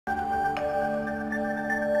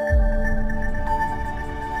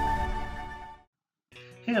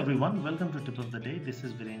Hey everyone, welcome to Tip of the Day. This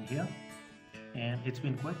is Viren here, and it's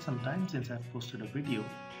been quite some time since I've posted a video.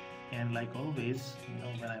 And like always,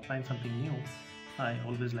 when I find something new, I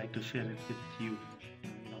always like to share it with you,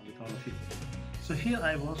 with all of you. So here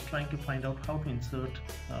I was trying to find out how to insert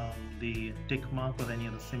the tick mark or any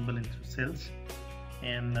other symbol into cells,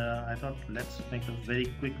 and I thought let's make a very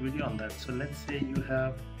quick video on that. So let's say you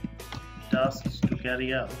have tasks to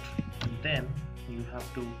carry out, and then you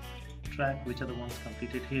have to track which are the ones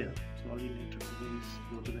completed here. So all you need to do is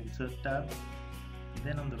go to the insert tab,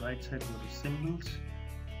 then on the right side go to symbols,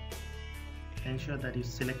 ensure that you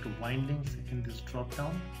select windings in this drop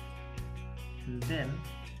down, and then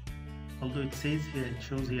although it says here, it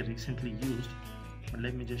shows here recently used, but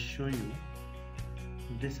let me just show you.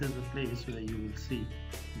 This is the place where you will see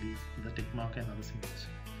the tick mark and other symbols.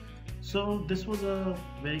 So this was a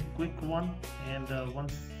very quick one, and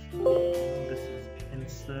once this is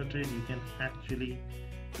inserted, you can actually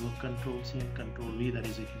do a Control-C and Control-V, that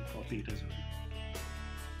is, you can copy it as well.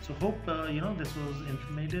 So hope this was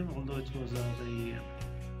informative, although it was a very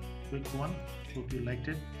quick one. Hope you liked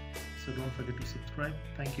it. So don't forget to subscribe.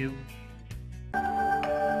 Thank you.